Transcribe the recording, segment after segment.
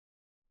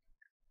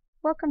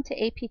Welcome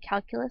to AP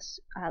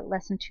Calculus,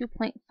 Lesson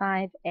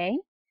 2.5a.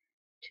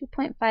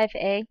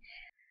 2.5a.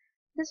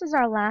 This is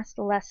our last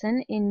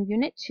lesson in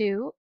Unit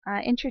 2,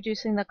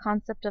 introducing the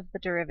concept of the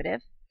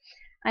derivative.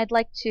 I'd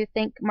like to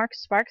thank Mark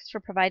Sparks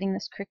for providing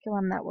this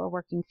curriculum that we're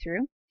working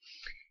through.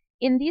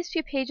 In these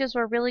few pages,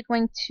 we're really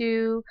going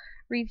to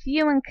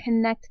review and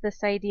connect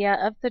this idea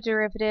of the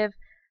derivative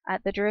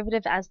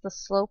as the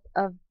slope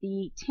of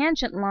the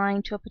tangent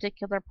line to a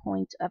particular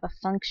point of a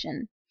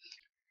function.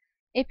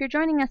 If you're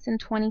joining us in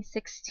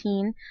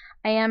 2016,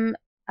 I am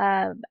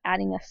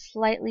adding a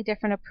slightly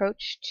different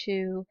approach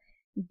to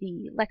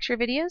the lecture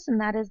videos,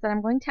 and that is that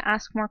I'm going to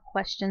ask more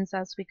questions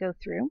as we go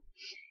through.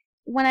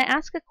 When I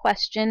ask a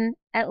question,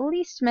 at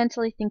least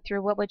mentally think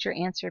through what would your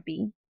answer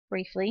be,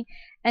 briefly,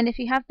 and if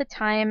you have the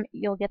time,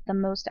 you'll get the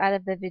most out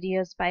of the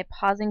videos by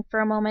pausing for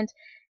a moment,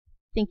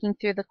 thinking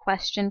through the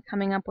question,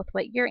 coming up with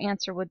what your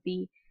answer would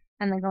be,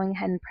 and then going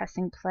ahead and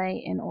pressing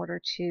play in order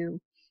to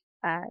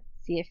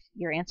see if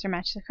your answer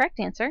matches the correct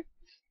answer.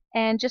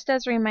 And just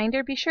as a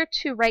reminder, be sure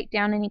to write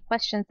down any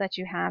questions that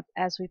you have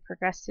as we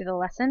progress through the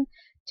lesson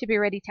to be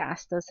ready to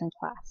ask those in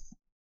class.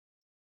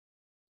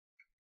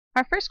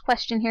 Our first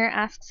question here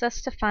asks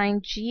us to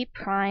find g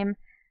prime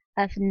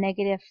of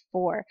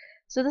 -4.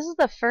 So this is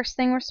the first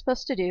thing we're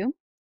supposed to do,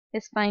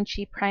 is find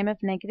g prime of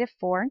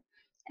 -4.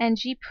 And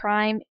g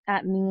prime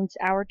means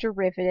our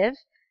derivative.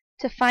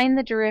 To find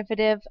the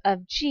derivative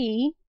of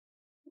g,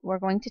 we're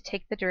going to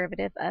take the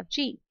derivative of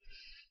g.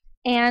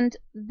 And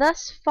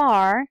thus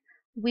far,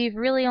 we've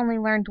really only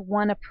learned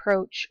one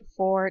approach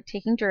for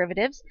taking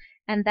derivatives,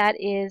 and that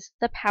is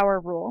the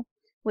power rule,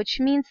 which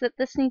means that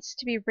this needs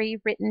to be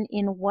rewritten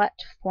in what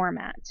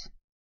format?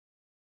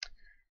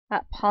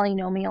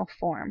 Polynomial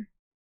form.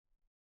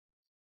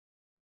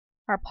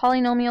 Our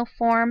polynomial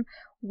form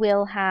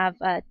will have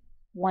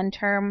one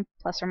term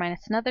plus or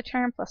minus another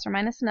term plus or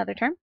minus another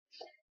term.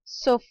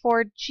 So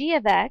for g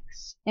of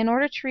x, in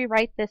order to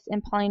rewrite this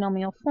in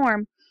polynomial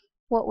form,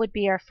 what would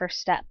be our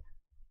first step?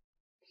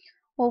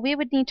 Well, we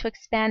would need to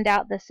expand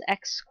out this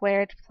x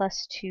squared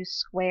plus 2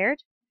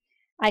 squared.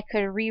 I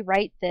could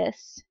rewrite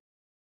this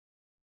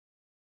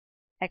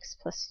x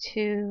plus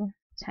 2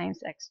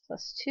 times x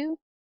plus 2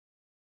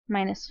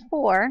 minus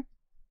 4,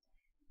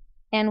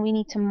 and we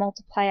need to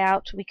multiply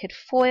out. We could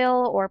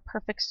FOIL or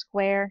perfect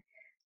square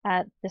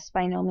this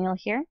binomial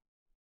here.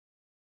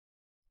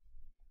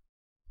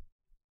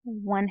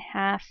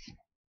 1/2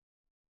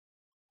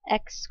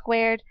 x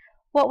squared.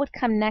 What would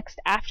come next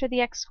after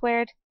the x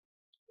squared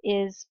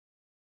is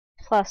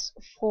plus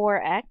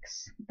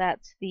 4x,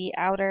 that's the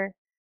outer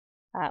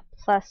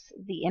plus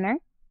the inner,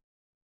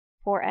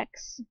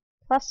 4x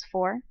plus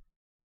 4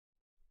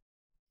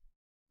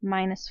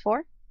 minus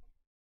 4.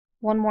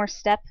 One more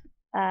step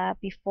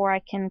before I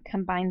can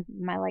combine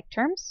my like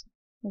terms.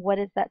 What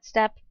is that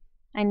step?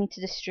 I need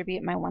to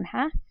distribute my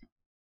 1/2.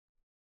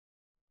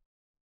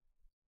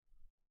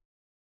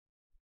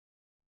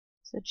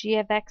 So g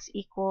of x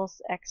equals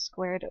x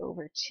squared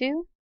over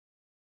 2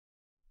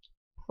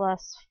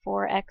 plus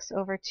 4x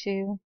over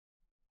 2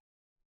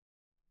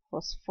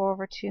 plus 4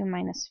 over 2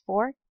 minus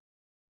 4.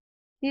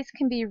 These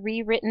can be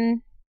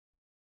rewritten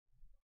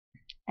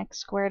x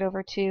squared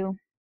over 2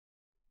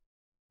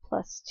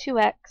 plus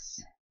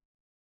 2x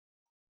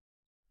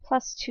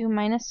plus 2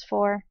 minus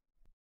 4.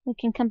 We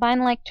can combine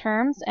like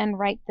terms and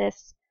write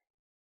this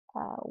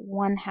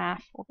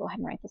 1/2. We'll go ahead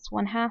and write this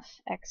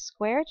 1/2 x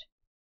squared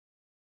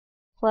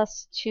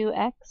plus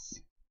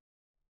 2x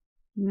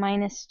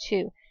minus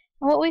 2.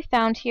 And what we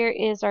found here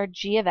is our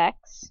g of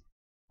x.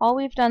 All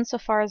we've done so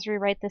far is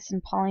rewrite this in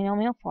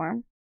polynomial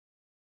form.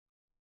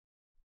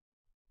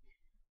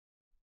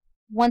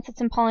 Once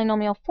it's in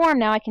polynomial form,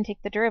 now I can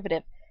take the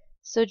derivative.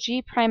 So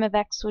g prime of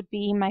x would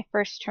be, my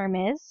first term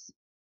is,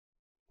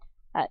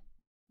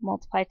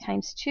 multiply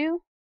times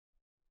 2.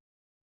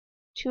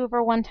 2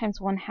 over 1 times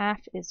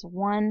 1/2 is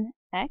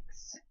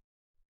 1x.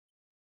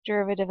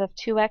 Derivative of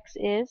 2x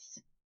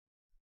is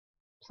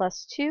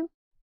plus 2.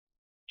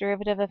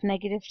 Derivative of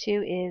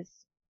 -2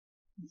 is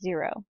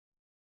 0.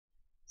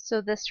 So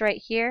this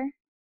right here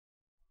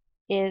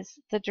is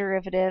the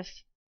derivative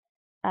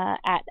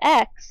at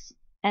x,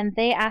 and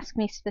they ask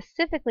me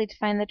specifically to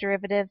find the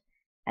derivative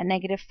at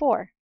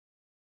 -4.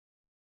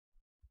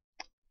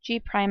 g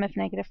prime of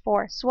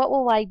 -4. So what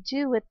will I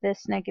do with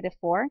this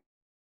 -4?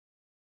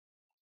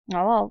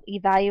 Well, I'll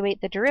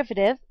evaluate the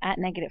derivative at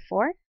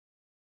 -4,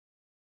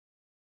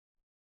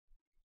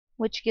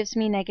 which gives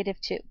me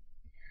 -2.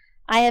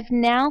 I have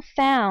now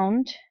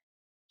found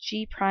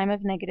g prime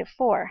of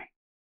 -4.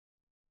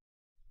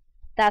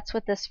 That's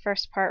what this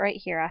first part right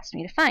here asked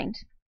me to find.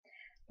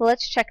 Well,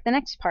 let's check the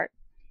next part.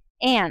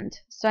 And,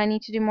 so I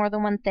need to do more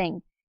than one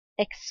thing.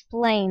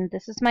 Explain.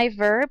 This is my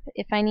verb.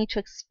 If I need to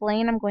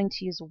explain, I'm going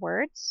to use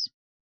words.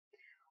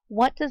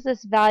 What does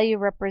this value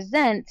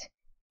represent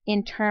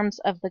in terms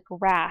of the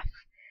graph?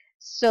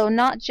 So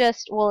not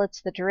just, well,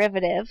 it's the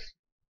derivative.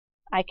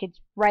 I could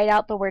write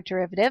out the word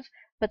derivative,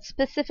 but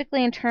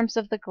specifically in terms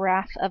of the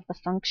graph of the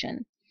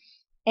function.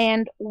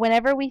 And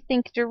whenever we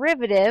think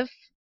derivative,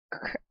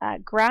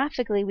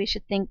 graphically we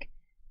should think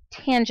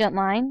tangent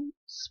line,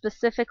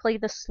 specifically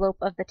the slope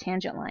of the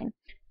tangent line.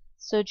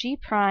 So g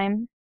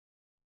prime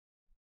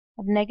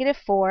of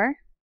 -4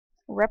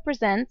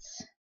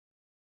 represents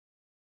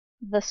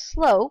the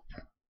slope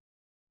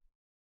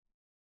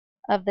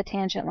of the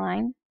tangent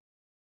line.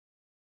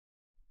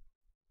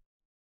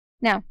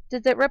 Now,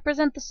 does it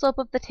represent the slope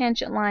of the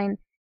tangent line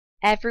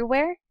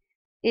everywhere?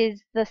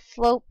 Is the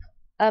slope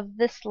of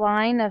this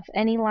line, of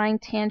any line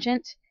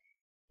tangent,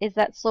 is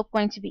that slope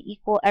going to be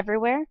equal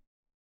everywhere?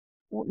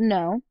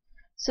 No.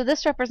 So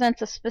this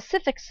represents a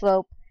specific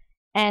slope,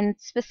 and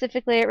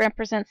specifically it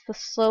represents the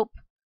slope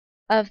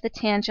of the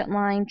tangent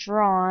line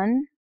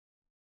drawn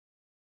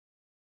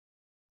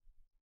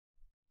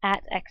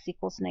at x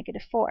equals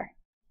 -4.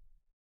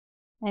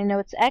 I know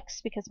it's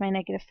x because my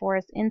 -4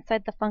 is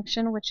inside the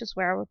function, which is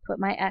where I would put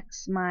my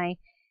x, my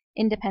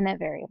independent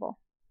variable.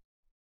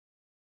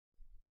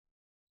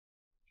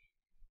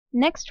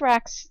 Next, we're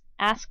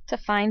asked to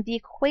find the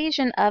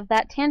equation of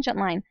that tangent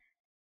line.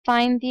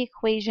 Find the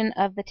equation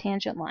of the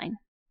tangent line.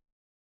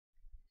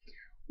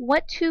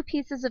 What two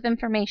pieces of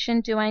information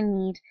do I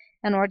need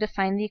in order to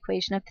find the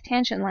equation of the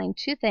tangent line?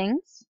 Two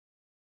things.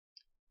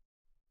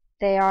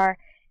 They are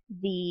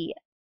the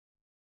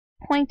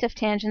point of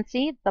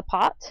tangency, the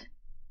pot,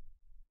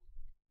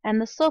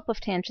 and the slope of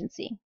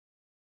tangency,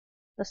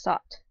 the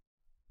SOT.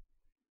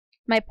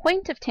 My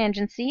point of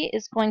tangency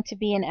is going to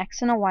be an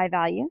x and a y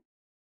value.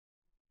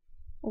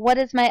 What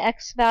is my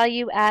x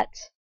value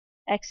at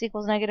x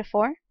equals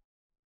 -4?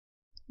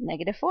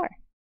 -4.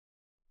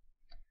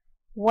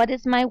 What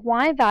is my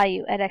y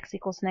value at x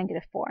equals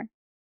 -4?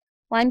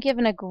 Well, I'm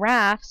given a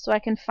graph, so I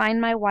can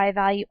find my y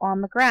value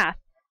on the graph.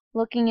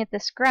 Looking at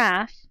this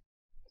graph,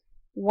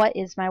 what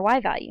is my y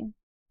value?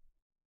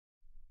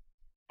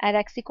 At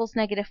x equals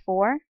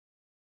 -4,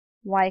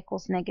 y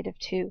equals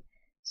 -2.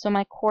 So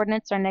my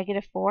coordinates are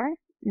 -4,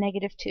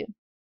 -2.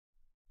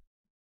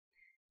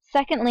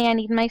 Secondly, I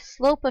need my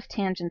slope of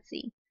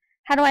tangency.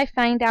 How do I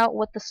find out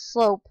what the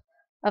slope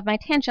of my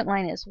tangent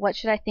line is? What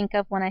should I think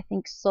of when I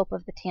think slope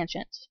of the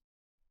tangent?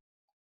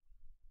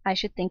 I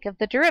should think of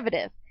the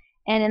derivative.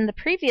 And in the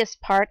previous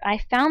part, I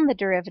found the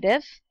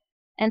derivative,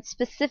 and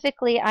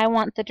specifically I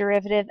want the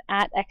derivative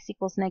at x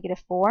equals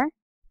 -4.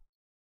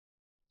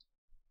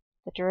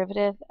 The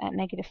derivative at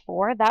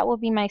 -4, that will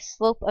be my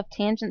slope of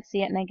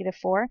tangency at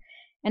 -4.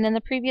 And in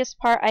the previous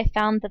part, I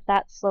found that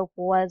that slope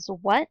was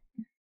what?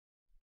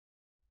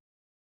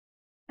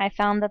 I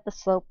found that the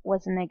slope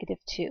was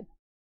 -2.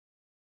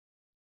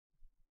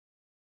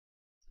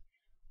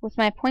 With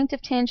my point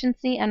of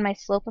tangency and my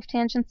slope of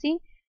tangency,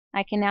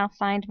 I can now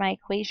find my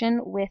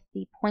equation with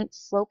the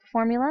point-slope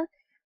formula,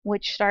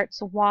 which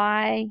starts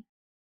y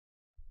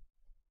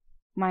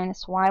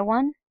minus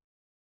y1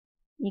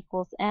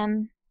 equals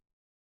m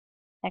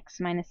x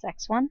minus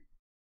x1,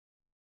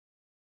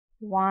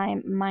 y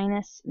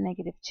minus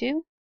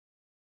 -2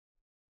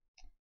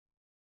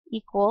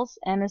 equals,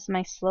 m is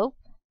my slope,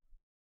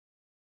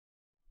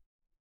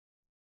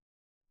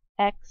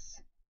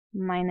 x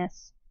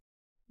minus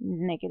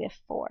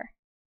 -4.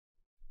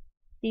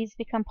 These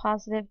become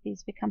positive,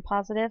 these become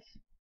positive.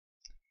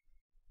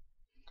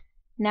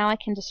 Now I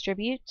can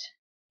distribute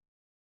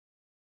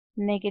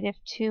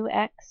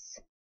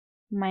 -2x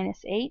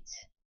minus 8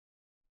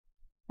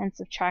 and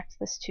subtract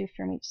this 2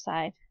 from each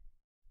side.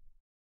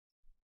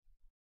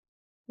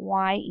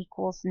 Y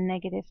equals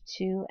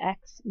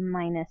 -2x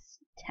minus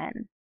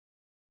 10.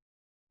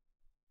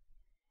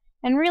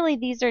 And really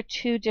these are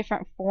two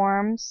different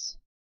forms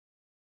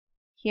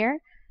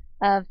here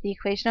of the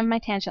equation of my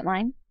tangent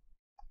line.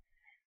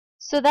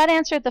 So that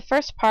answered the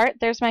first part.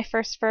 There's my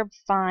first verb,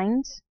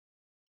 find.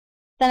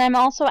 Then I'm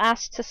also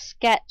asked to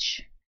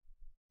sketch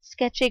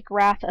a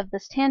graph of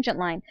this tangent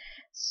line.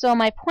 So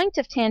my point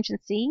of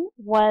tangency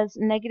was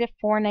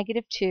 -4,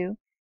 -2.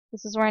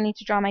 This is where I need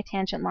to draw my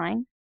tangent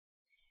line.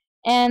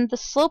 And the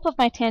slope of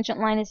my tangent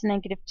line is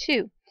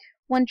 -2.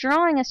 When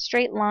drawing a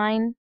straight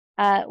line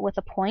with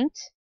a point,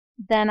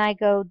 then I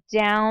go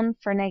down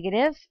for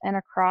negative and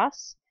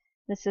across.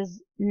 This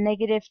is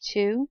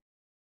 -2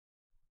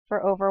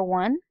 for over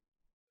 1.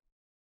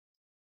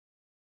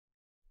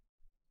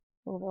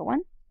 Over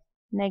 1.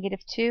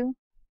 -2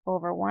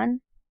 over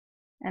 1.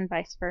 And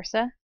vice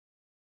versa.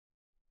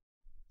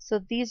 So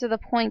these are the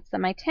points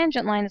that my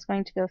tangent line is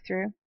going to go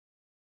through.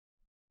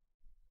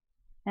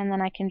 And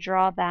then I can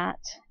draw that.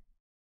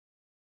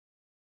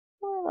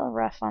 A little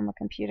rough on the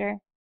computer.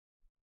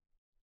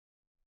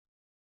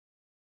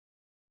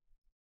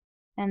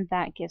 And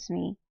that gives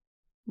me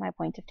my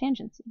point of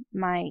tangency.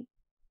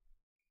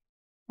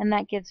 And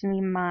that gives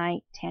me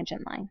my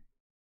tangent line.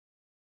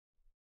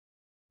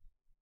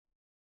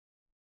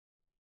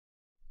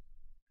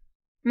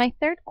 My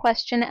third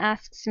question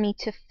asks me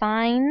to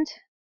find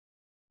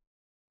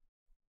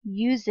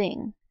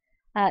using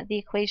the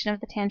equation of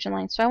the tangent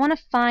line. So I want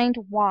to find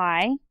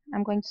y.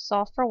 I'm going to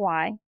solve for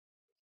y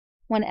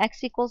when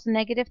x equals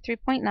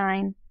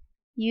 -3.9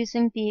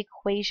 using the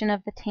equation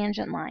of the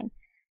tangent line.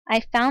 I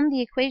found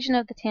the equation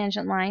of the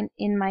tangent line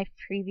in my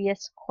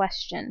previous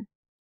question.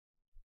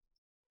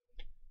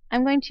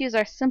 I'm going to use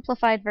our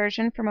simplified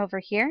version from over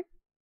here.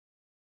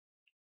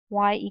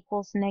 Y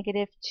equals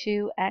negative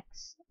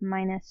 2x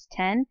minus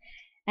 10.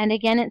 And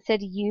again, it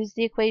said use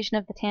the equation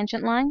of the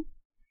tangent line.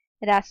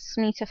 It asks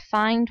me to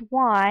find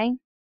y.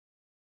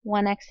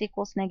 1x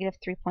equals negative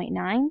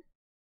 3.9.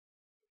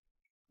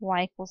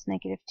 Y equals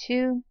negative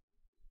 2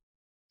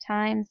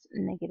 times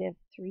negative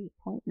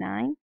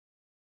 3.9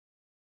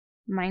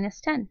 minus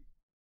 10.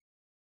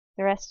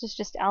 The rest is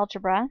just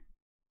algebra.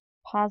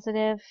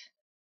 Positive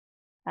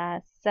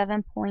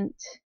 7.8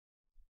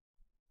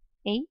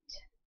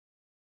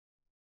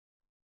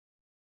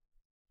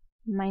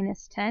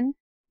 minus 10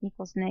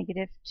 equals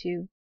negative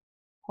 2.2.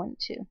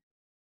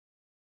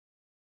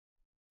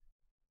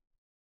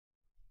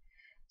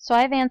 So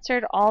I've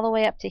answered all the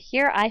way up to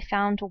here. I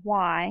found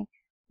y,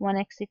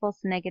 1x equals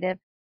negative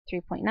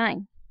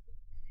 3.9.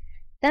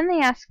 Then they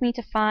ask me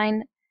to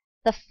find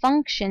the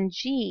function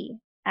g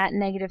at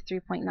negative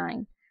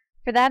 3.9.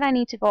 For that, I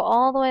need to go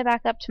all the way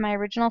back up to my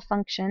original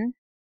function,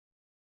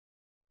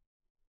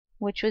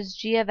 which was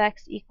g of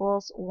x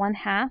equals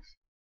 1/2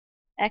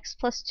 x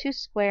plus 2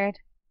 squared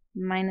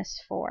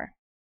minus 4.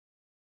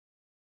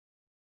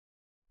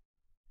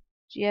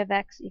 G of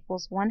x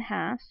equals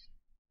 1/2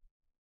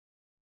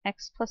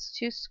 x plus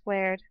 2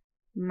 squared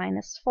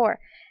minus 4.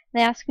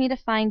 They ask me to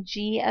find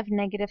g of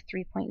negative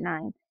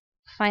 3.9.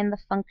 Find the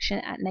function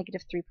at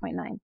negative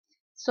 3.9.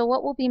 So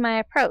what will be my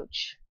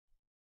approach?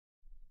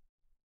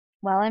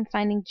 Well, I'm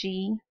finding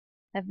g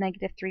of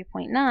negative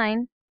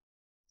 3.9,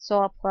 so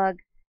I'll plug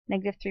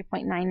negative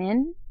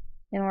 3.9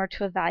 in order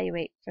to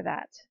evaluate for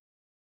that.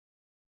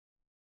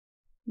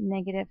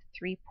 Negative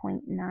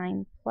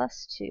 3.9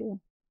 plus 2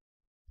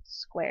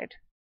 squared.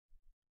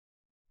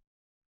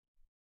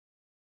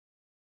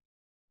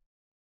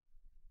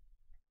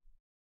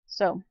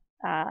 So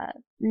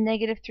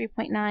negative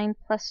 3.9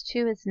 plus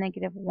 2 is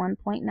negative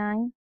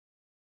 1.9.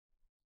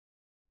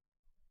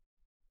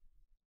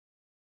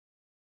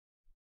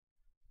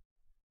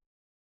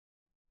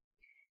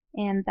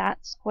 And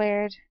that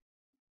squared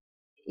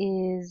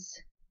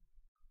is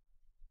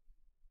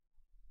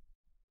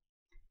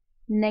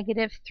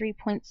negative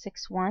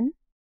 3.61.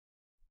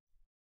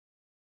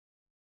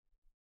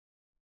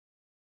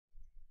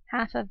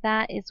 Half of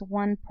that is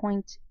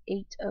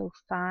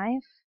 1.805,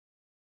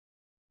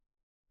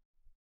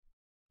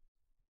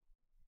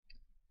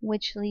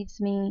 which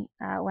leaves me,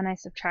 when I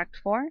subtract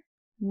 4,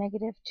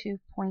 negative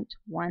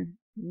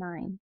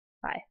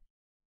 2.195.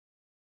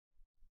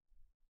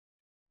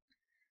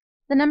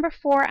 The number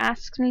 4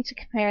 asks me to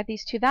compare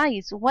these two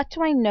values. What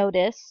do I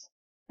notice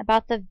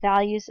about the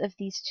values of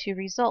these two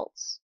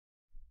results?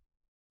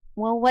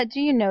 Well, what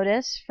do you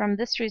notice from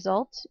this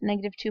result,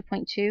 negative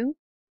 2.2,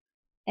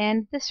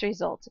 and this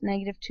result,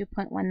 negative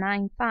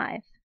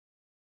 2.195?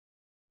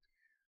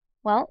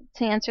 Well,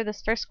 to answer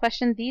this first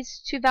question, these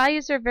two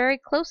values are very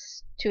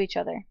close to each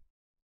other.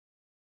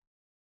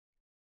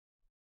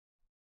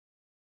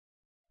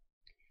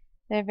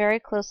 They're very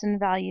close in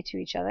value to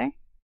each other.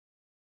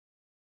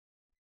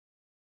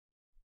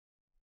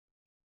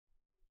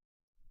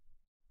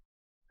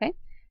 Okay,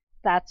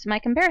 that's my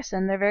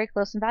comparison. They're very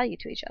close in value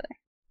to each other.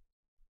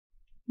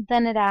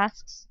 Then it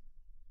asks,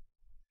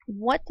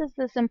 what does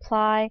this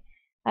imply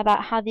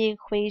about how the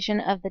equation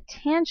of the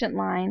tangent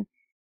line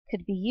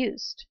could be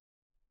used?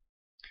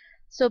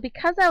 So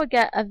because I would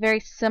get a very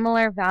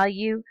similar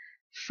value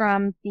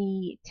from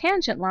the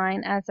tangent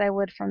line as I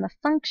would from the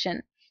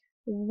function,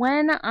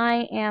 when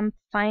I am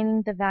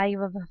finding the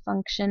value of a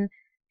function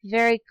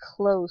very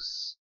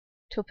close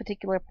to a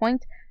particular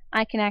point,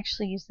 I can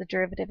actually use the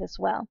derivative as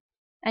well.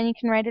 And you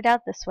can write it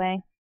out this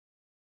way.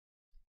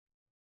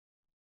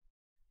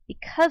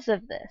 Because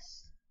of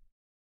this,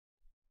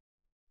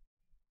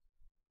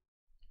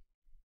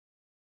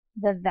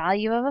 the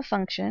value of a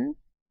function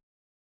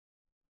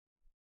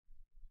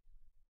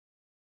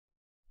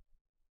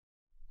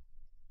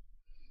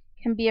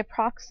can be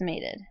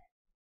approximated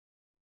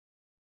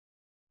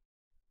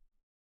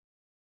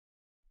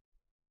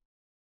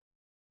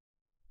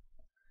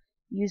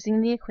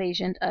using the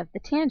equation of the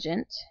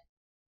tangent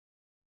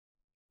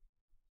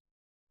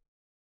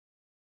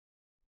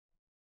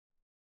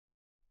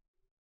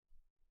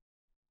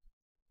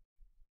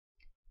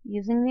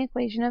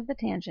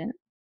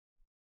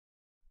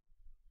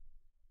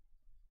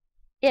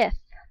if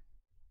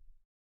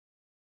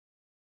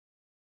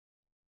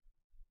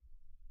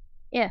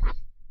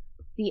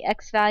the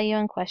x value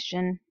in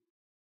question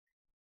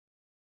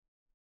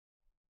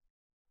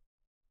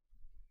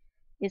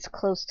is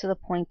close to the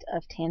point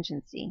of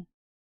tangency.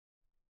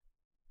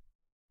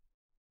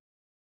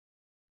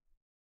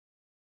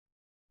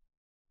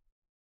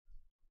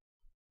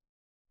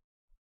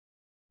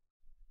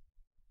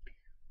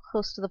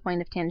 Close to the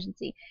point of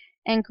tangency.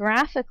 And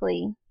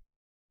graphically,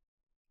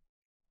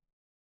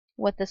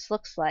 what this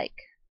looks like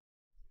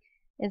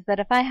is that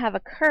if I have a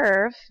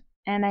curve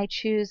and I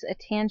choose a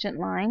tangent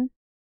line,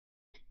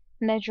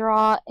 and I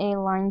draw a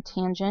line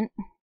tangent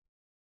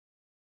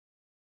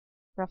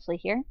roughly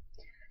here,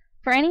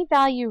 for any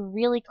value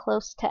really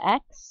close to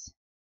x,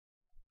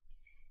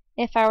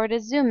 if I were to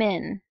zoom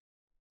in,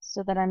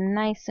 so that I'm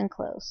nice and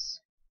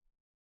close.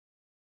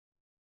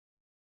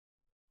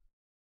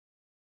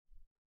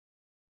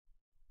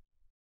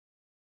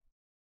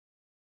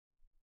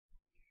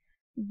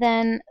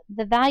 Then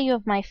the value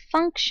of my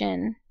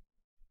function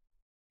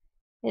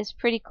is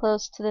pretty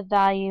close to the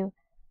value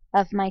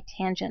of my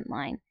tangent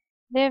line.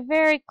 They're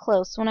very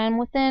close when I'm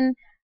within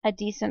a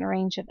decent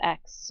range of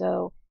x.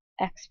 So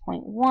x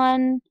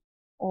 0.1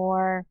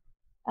 or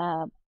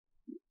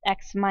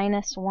x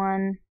minus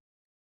 1,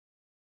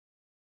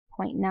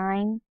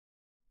 0.9.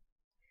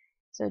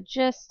 So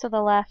just to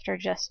the left or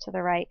just to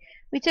the right.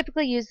 We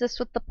typically use this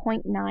with the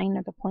 0.9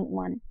 or the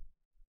 0.1.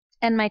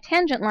 And my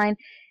tangent line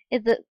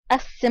is a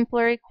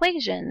simpler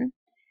equation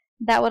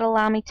that would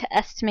allow me to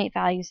estimate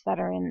values that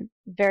are in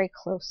very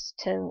close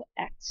to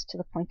x, to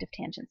the point of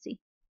tangency.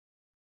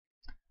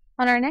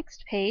 On our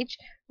next page,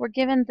 we're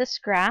given this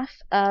graph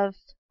of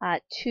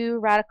 2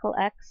 radical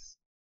x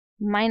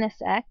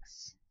minus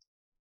x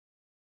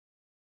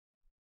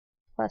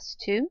plus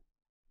 2,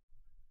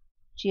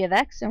 g of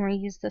x, and we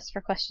use this for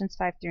questions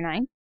 5 through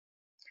 9.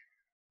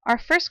 Our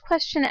first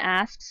question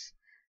asks,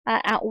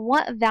 at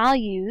what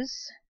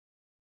values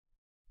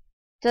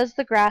does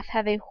the graph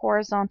have a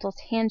horizontal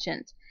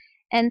tangent?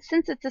 And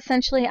since it's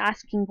essentially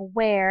asking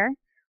where,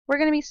 we're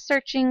going to be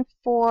searching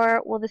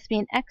for, will this be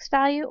an x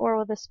value or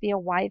will this be a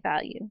y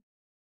value?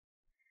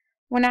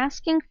 When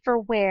asking for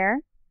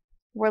where,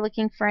 we're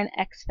looking for an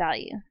x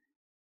value.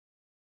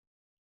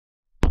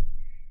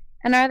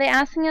 And are they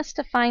asking us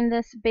to find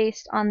this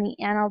based on the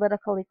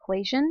analytical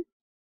equation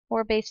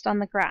or based on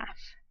the graph?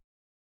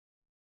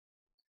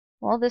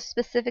 Well, this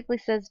specifically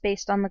says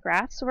based on the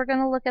graph, so we're going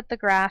to look at the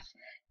graph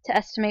to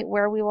estimate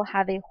where we will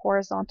have a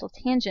horizontal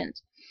tangent.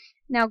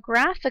 Now,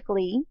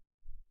 graphically,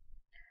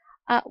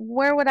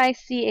 where would I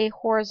see a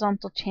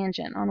horizontal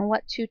tangent? On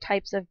what two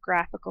types of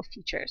graphical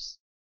features?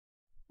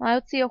 Well, I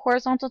would see a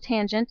horizontal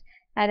tangent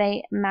at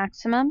a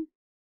maximum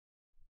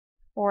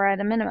or at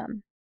a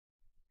minimum.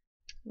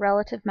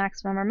 Relative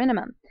maximum or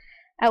minimum.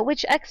 At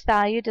which x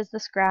value does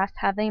this graph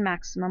have a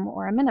maximum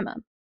or a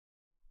minimum?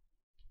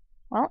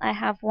 Well, I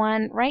have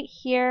one right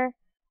here,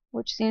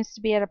 which seems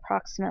to be at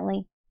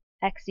approximately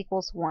x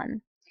equals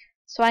 1.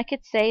 So I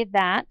could say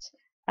that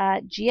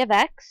g of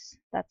x,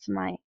 that's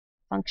my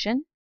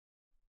function,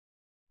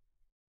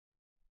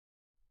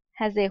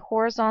 has a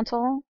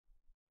horizontal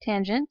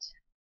tangent,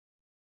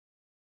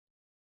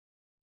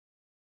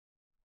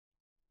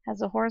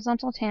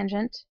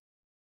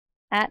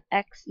 at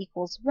x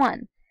equals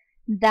 1.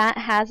 That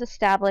has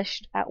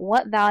established at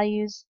what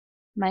values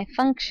my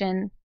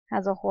function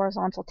has a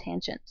horizontal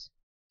tangent.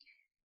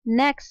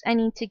 Next, I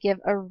need to give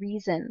a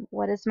reason.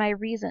 What is my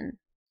reason?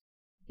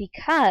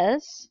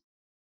 Because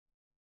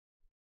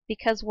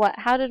what?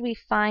 How did we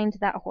find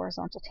that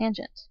horizontal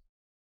tangent?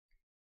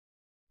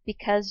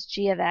 Because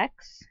g of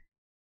x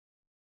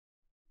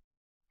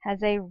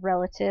has a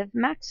relative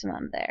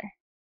maximum there.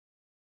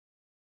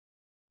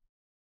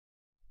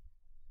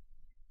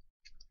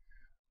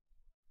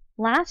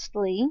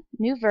 Lastly,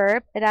 new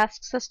verb, it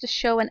asks us to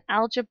show an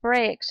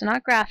algebraic, so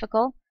not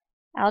graphical,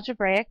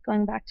 algebraic,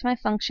 going back to my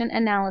function,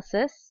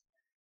 analysis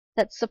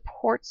that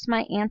supports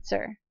my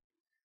answer.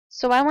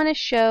 So I want to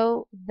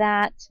show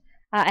that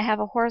I have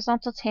a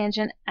horizontal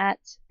tangent at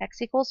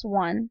x equals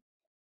 1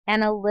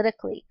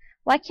 analytically.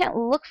 Well, I can't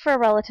look for a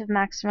relative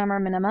maximum or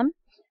minimum,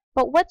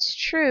 but what's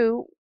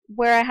true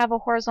where I have a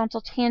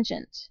horizontal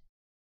tangent?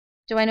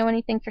 Do I know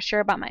anything for sure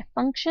about my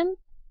function?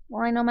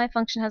 Well, I know my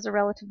function has a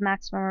relative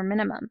maximum or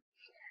minimum.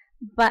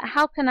 But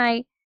how can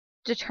I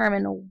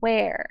determine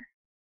where?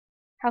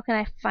 How can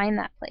I find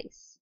that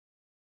place?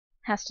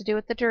 It has to do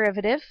with the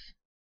derivative,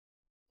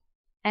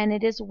 and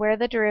it is where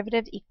the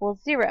derivative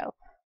equals 0.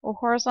 A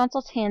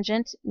horizontal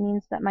tangent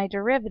means that my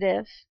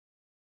derivative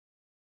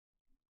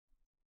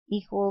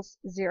equals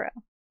 0.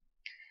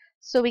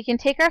 So we can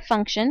take our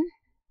function,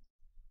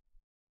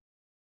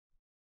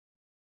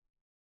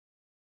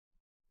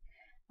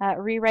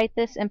 rewrite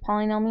this in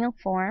polynomial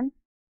form,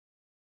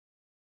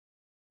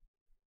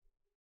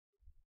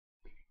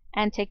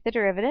 and take the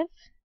derivative.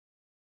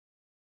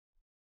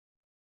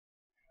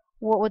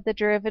 What would the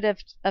derivative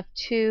of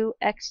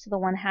 2x to the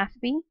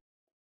 1/2 be?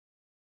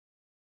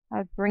 I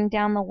would bring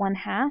down the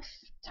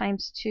 1/2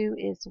 times 2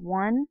 is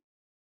 1,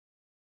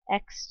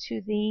 x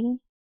to the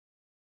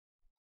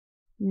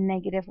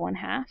negative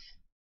 1/2.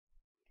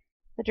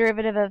 The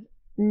derivative of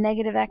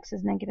negative x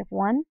is negative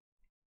 1.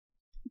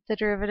 The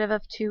derivative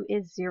of 2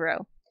 is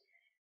 0.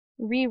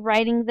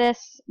 Rewriting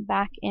this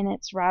back in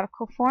its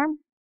radical form,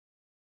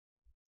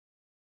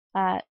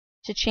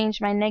 to change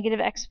my negative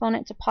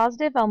exponent to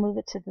positive, I'll move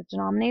it to the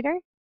denominator,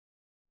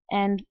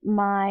 and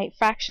my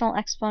fractional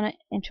exponent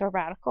into a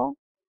radical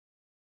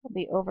will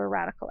be over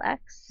radical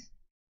x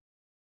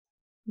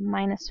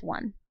minus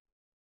 1.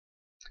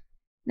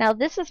 Now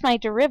this is my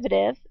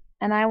derivative,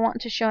 and I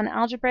want to show an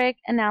algebraic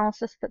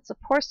analysis that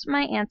supports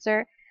my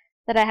answer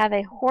that I have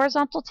a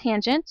horizontal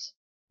tangent.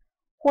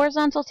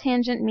 Horizontal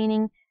tangent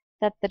meaning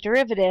that the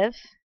derivative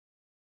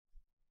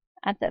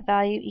at that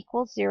value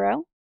equals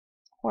 0.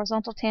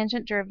 Horizontal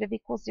tangent derivative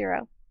equals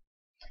 0.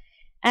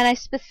 And I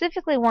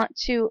specifically want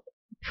to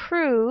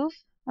prove,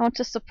 I want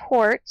to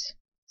support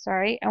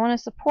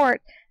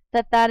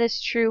that that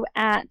is true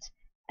at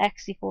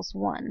x equals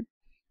 1.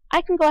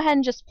 I can go ahead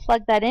and just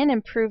plug that in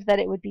and prove that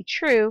it would be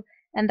true,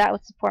 and that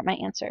would support my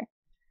answer.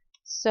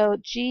 So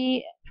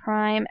g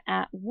prime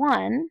at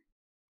 1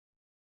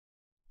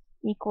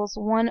 equals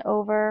 1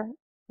 over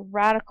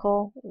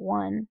radical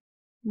 1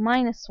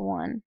 minus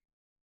 1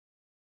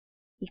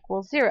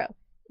 equals 0.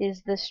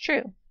 Is this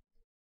true?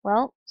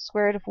 Well,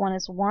 square root of 1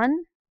 is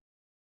 1.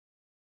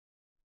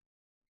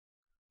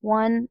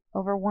 1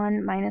 over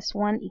 1 minus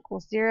 1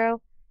 equals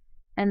 0,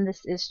 and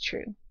this is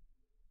true.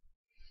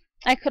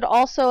 I could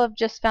also have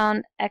just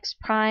found x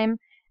prime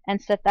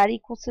and set that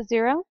equal to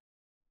 0.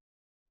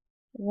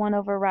 1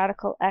 over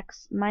radical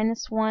x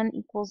minus 1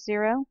 equals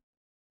 0.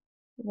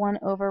 1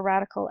 over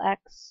radical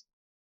x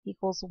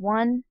equals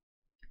 1.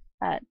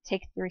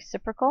 Take the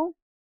reciprocal.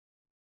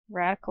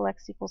 Radical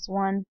x equals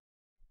 1,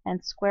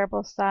 and square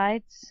both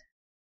sides.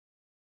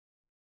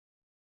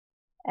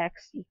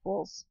 X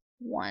equals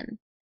 1.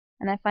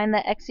 And I find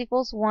that x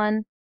equals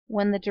 1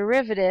 when the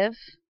derivative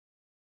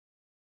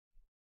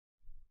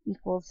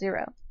equals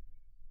 0.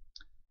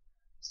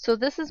 So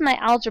this is my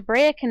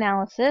algebraic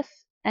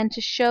analysis, and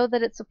to show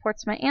that it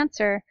supports my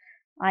answer,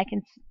 I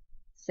can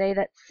say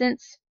that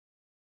since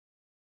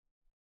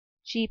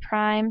g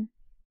prime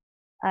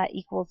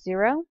equals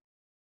 0,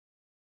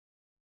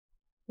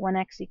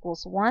 1x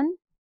equals 1,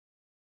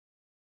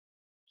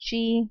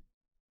 g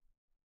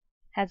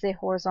has a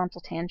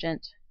horizontal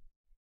tangent.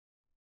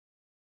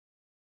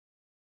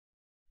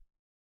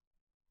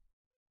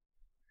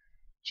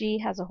 G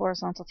has a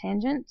horizontal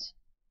tangent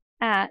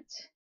at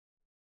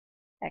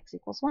x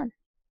equals 1.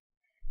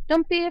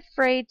 Don't be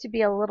afraid to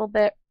be a little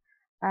bit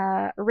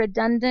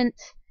redundant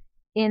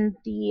in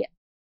the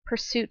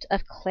pursuit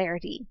of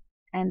clarity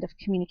and of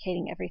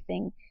communicating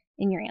everything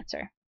in your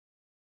answer.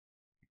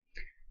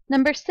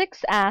 Number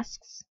 6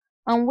 asks,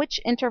 on which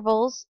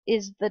intervals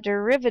is the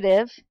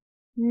derivative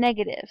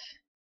negative?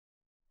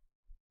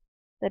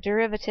 The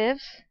derivative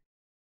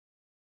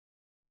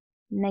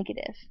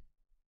negative.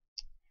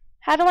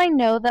 How do I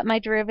know that my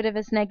derivative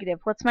is negative?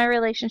 What's my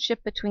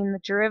relationship between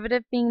the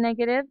derivative being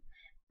negative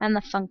and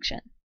the function?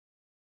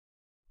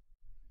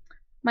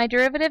 My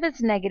derivative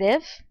is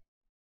negative,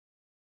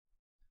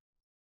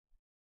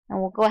 and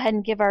we'll go ahead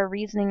and give our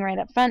reasoning right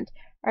up front.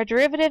 Our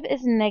derivative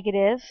is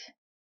negative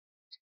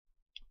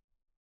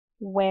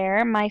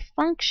where my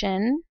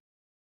function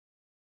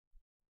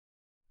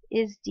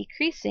is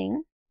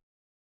decreasing.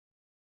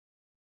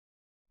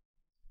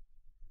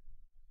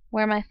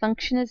 Where my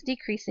function is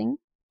decreasing.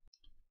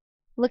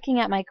 Looking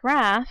at my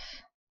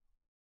graph,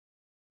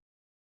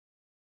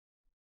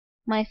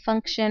 my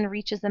function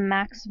reaches a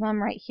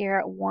maximum right here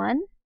at 1,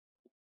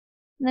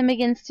 and then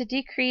begins to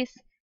decrease,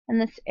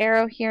 and this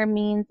arrow here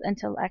means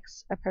until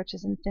x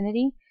approaches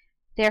infinity.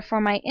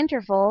 Therefore, my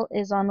interval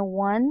is on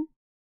 1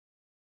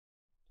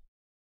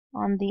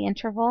 on the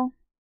interval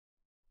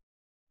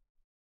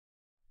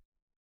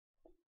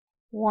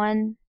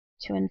 1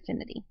 to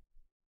infinity.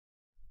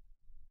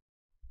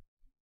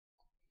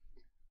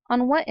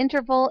 On what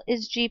interval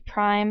is g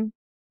prime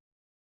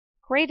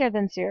greater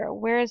than 0?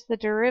 Where is the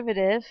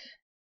derivative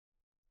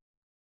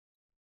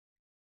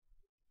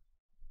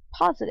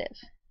positive?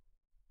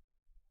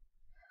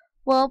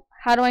 Well,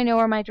 how do I know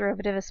where my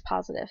derivative is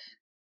positive?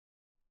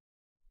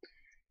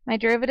 My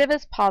derivative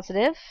is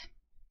positive.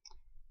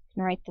 I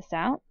can write this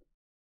out.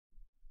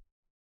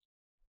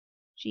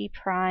 G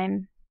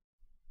prime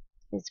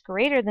is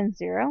greater than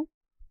 0.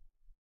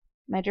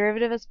 My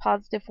derivative is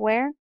positive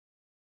where?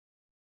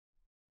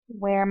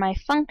 Where my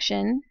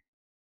function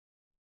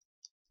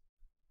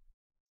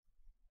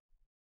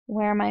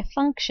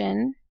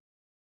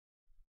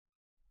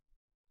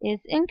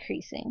is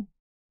increasing.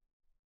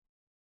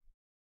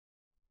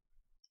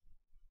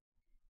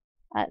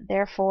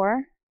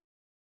 Therefore,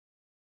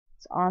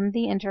 it's on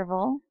the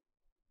interval.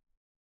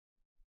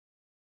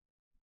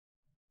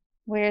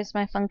 Where is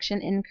my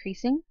function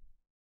increasing?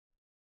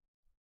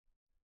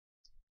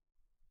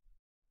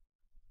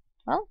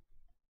 Well,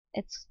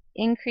 it's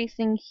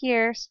increasing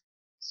here,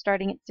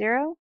 starting at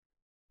 0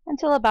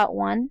 until about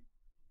 1,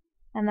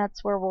 and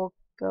that's where we'll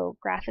go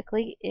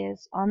graphically,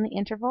 is on the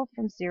interval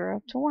from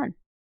 0 to 1.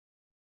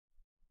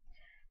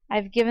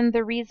 I've given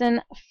the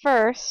reason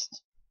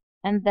first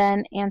and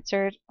then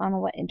answered on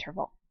what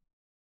interval.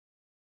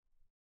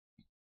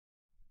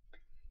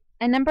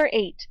 And number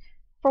 8,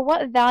 for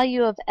what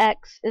value of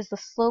x is the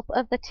slope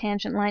of the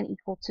tangent line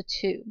equal to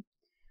 2?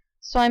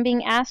 So I'm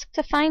being asked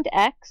to find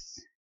x.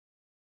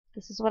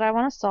 This is what I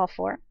want to solve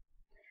for.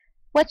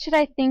 What should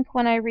I think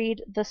when I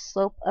read the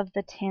slope of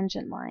the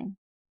tangent line?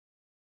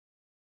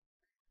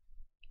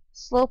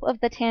 Slope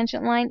of the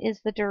tangent line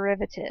is the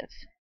derivative.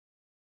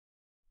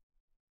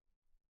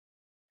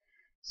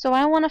 So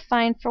I want to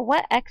find for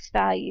what x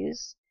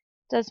values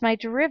does my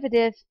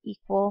derivative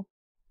equal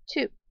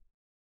 2?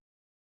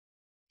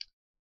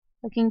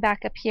 Looking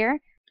back up here,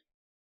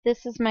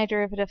 this is my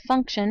derivative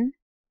function,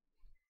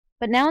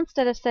 but now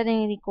instead of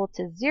setting it equal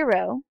to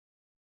 0,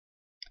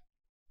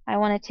 I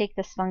want to take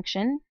this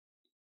function,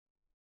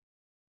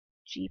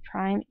 g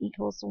prime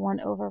equals 1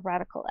 over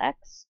radical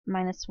x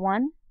minus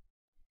 1,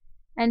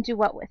 and do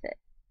what with it?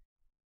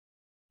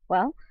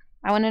 Well,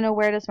 I want to know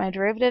where does my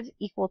derivative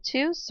equal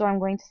to, so I'm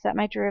going to set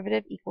my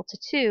derivative equal to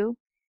 2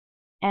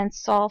 and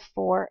solve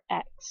for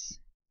x.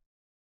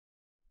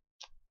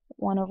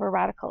 1 over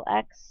radical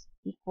x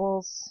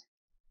equals,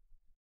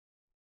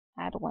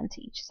 add 1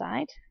 to each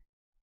side,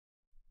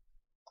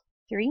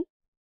 3.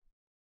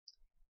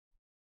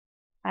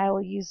 I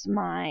will use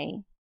my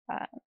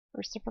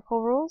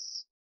reciprocal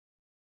rules.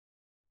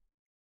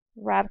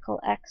 Radical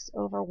x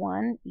over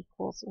 1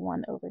 equals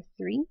 1 over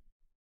 3.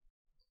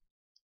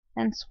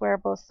 And square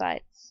both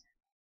sides.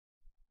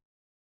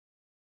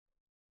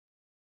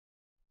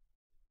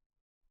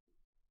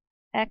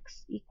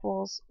 X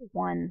equals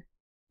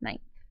 1/9.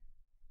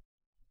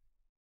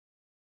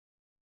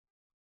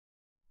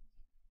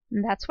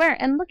 And that's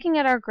where. And looking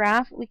at our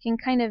graph, we can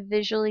kind of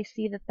visually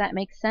see that that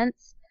makes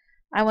sense.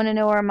 I want to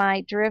know where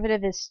my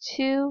derivative is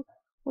 2,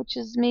 which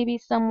is maybe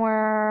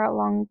somewhere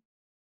along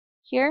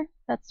here.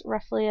 That's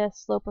roughly a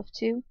slope of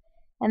 2.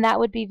 And that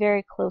would be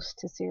very close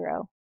to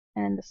 0.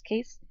 And in this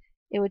case,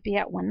 it would be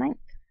at 1/9.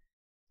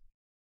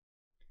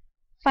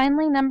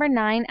 Finally, number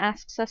 9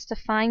 asks us to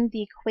find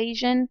the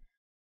equation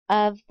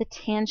of the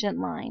tangent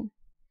line.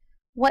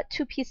 What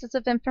two pieces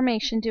of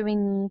information do we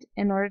need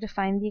in order to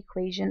find the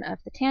equation of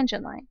the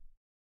tangent line?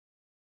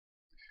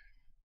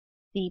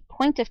 The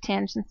point of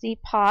tangency,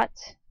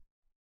 pot,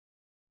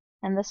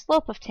 and the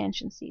slope of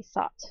tangency,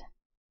 sot.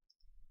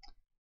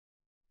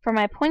 For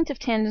my point of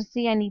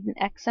tangency, I need an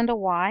x and a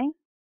y,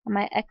 and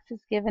my x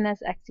is given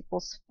as x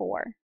equals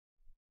 4.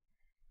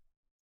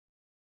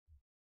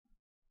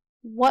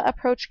 What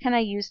approach can I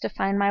use to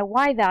find my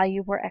y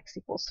value where x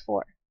equals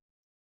 4?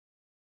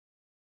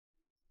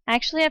 I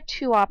actually have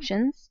two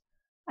options.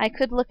 I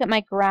could look at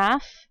my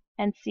graph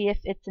and see if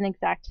it's an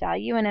exact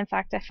value, and in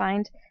fact I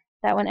find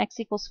that when x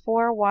equals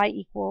 4, y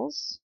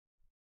equals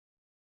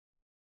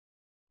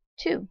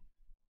 2.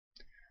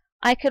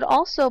 I could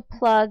also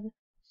plug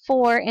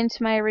 4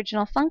 into my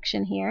original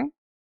function here.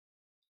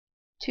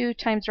 2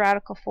 times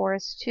radical 4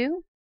 is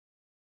 2,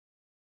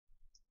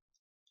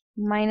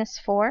 minus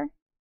 4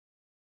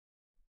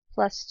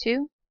 plus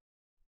 2.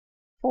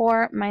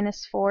 4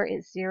 minus 4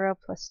 is 0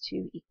 plus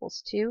 2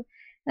 equals 2.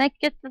 And I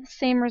get the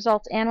same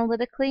result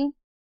analytically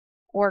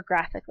or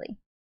graphically.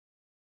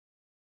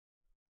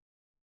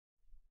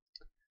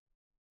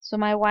 So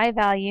my y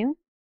value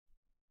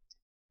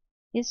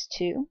is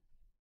 2.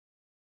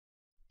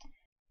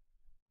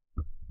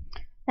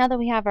 Now that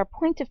we have our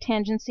point of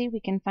tangency,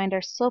 we can find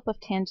our slope of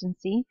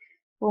tangency.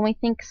 When we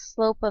think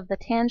slope of the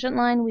tangent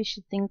line, we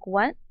should think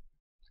what?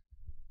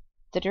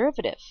 The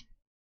derivative.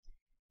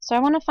 So I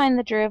want to find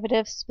the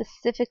derivative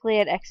specifically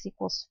at x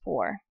equals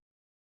 4.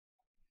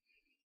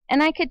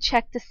 And I could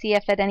check to see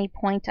if at any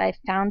point I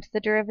found the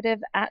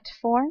derivative at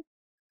 4.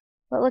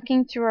 But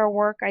looking through our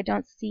work, I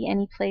don't see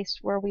any place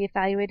where we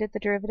evaluated the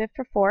derivative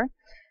for 4.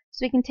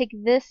 So we can take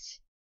this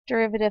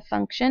derivative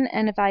function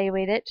and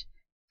evaluate it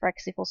for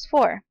x equals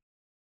 4.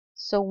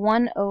 So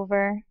 1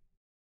 over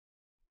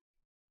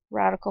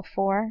radical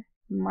 4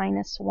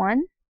 minus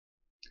 1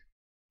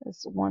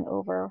 is 1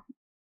 over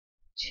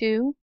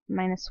 2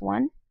 minus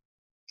 1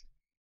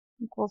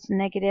 equals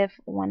negative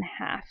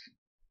 1/2.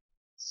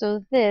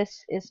 So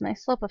this is my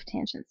slope of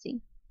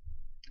tangency.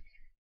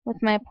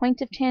 With my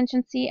point of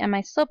tangency and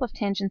my slope of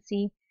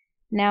tangency,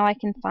 now I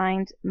can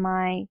find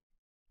my,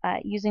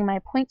 using my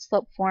point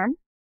slope form,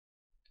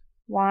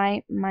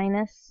 y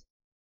minus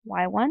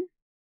y1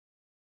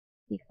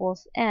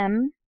 equals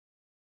m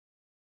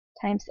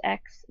times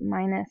x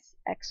minus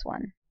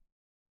x1.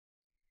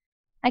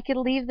 I could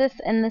leave this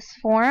in this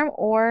form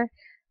or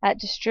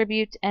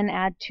distribute and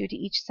add 2 to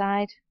each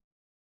side.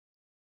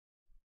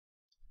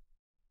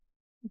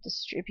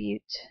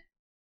 Distribute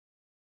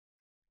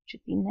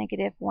should be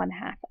negative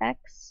 1/2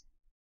 x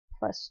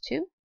plus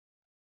 2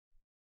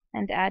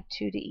 and add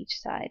 2 to each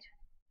side.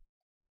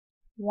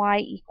 Y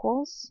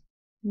equals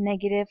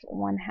negative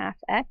 1/2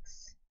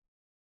 x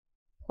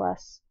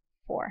plus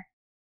 4.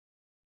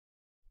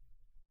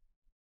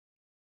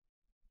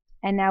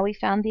 And now we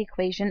found the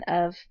equation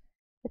of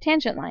the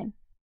tangent line.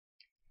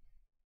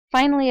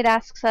 Finally, it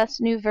asks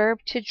us, new verb,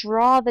 to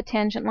draw the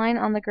tangent line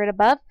on the grid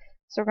above.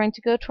 So we're going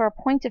to go to our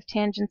point of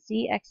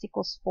tangency, x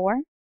equals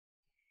 4,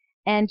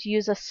 and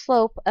use a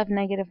slope of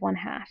negative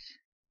 1/2.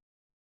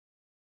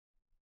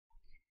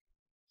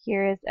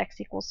 Here is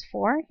x equals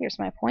 4. Here's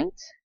my point.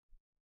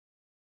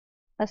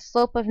 A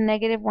slope of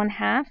negative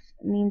 1/2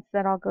 means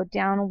that I'll go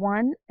down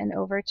 1 and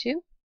over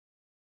 2,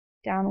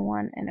 down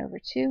 1 and over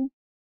 2,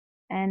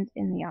 and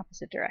in the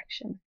opposite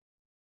direction.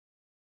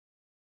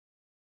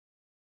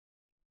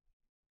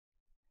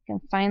 I can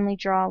finally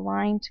draw a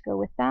line to go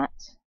with that.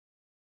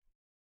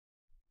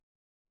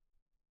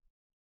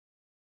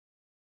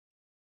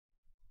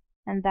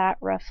 And that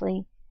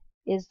roughly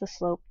is the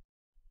slope,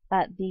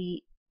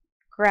 the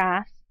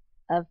graph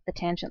of the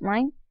tangent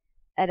line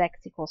at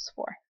x equals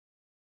 4.